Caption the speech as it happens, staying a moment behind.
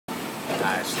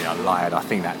Actually, I lied. I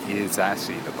think that is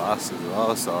actually the bus as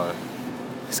well, so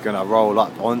it's gonna roll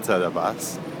up onto the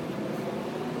bus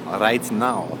right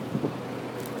now.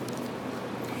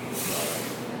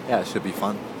 Yeah, it should be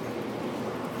fun.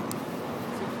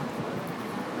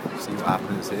 See what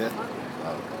happens here.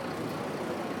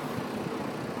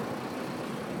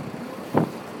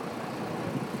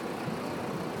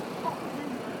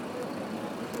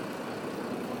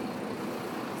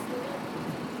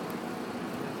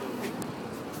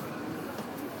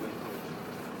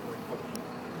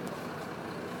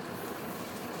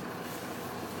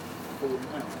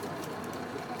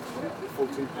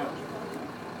 £14.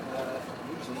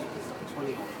 Usually it's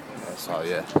 20. Yeah, so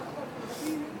yeah.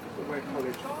 Where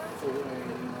college, 14.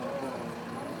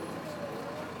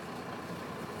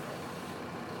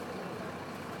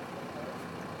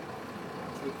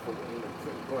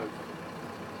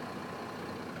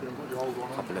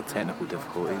 A couple of technical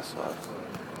difficulties, so. I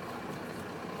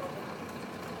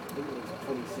think it was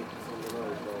 26 on the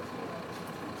road last night.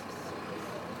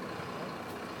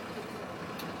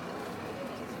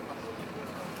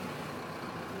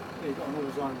 Yeah, you've got an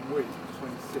all-zone week,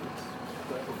 26.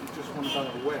 But if you just want to know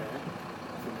where, I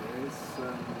think it is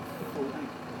 14.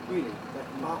 Really? That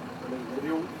mark? I mean, But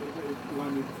you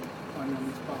only on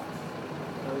this bus.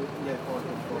 yeah, fine.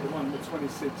 The one, the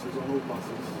 26 is on all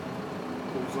buses,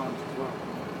 all zones as well.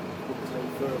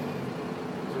 So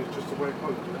it's just a way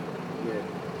college, isn't it? Yeah.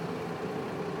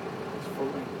 It's 14.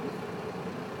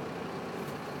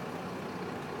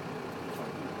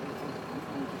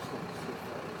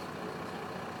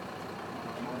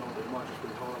 It might just be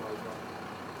Harlow, but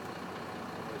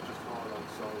it's just Harlow,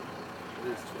 so it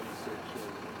is 26. Yeah.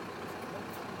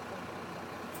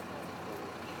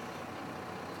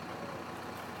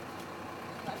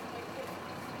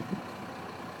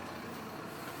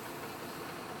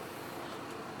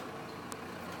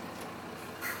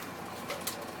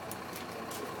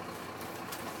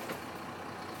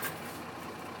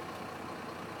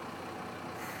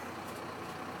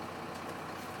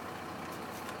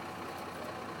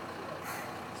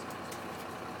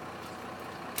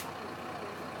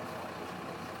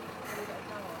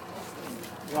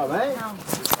 Right, mate? Pound.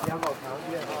 Yeah, I've got a pound,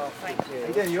 yeah. Oh, thank you. How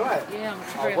you doing, you alright? Yeah, I'm Oh,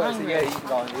 very well, so hungry. yeah, you can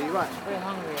go on, are you right? Very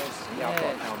hungry. Yeah, I've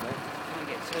got a pound, mate. Can I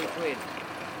get £2?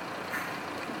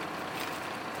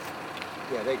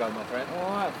 Yeah, there you go, my friend.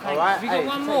 Alright, thanks. Alright, Have you got hey,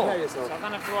 one take more? care of yourself. So I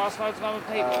don't have to ask loads of other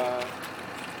people.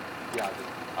 Yeah, I do.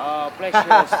 Oh, bless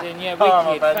you, Austin. Yeah, wicked. Alright,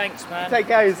 my friend. Thanks, man. Take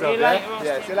care of yourself, See you yeah? later, Austin.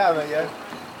 Yeah, see you later, mate, yeah?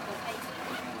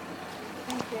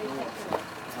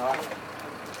 Alright.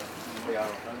 There you go, my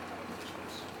friend.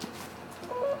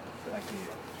 Thank you.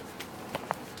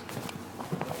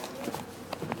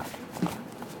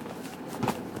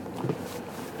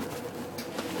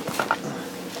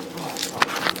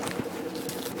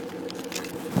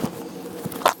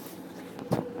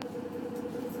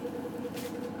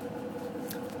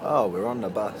 Oh, we're on the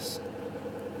bus.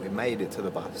 We made it to the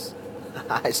bus.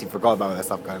 I actually forgot about that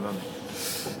stuff going on.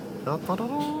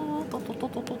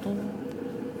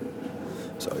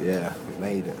 So yeah, we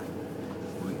made it.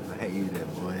 We made it,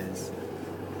 boys.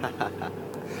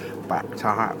 Back to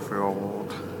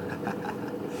Hatfield.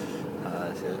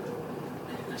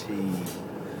 Gee.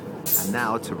 And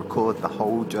now to record the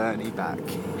whole journey back.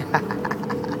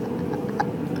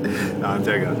 No, I'm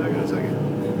joking.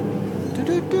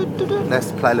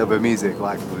 Let's play a little bit of music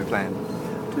like we're playing.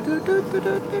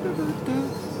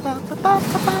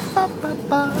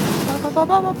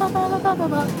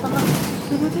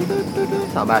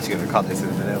 I'm actually going to cut this in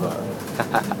a minute, but...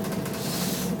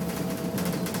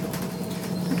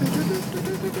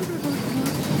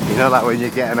 You know, like when you're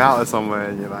getting out of somewhere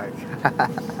and you're like...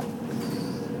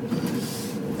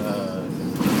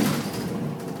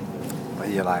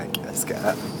 when you're like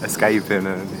escaping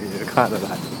and you're kind of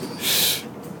like...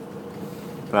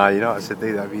 Nah, you know what I should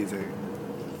do, that music?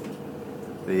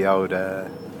 The old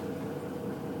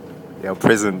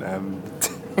prison,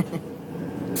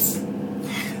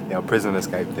 the old prison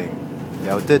escape thing.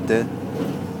 The old dun dun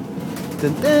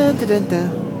dun dun dun dun dun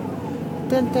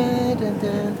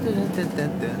dun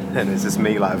dun dun. And it's just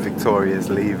me like victorious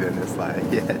leaving. It's like,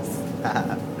 yes.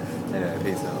 Anyway,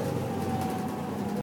 peace out.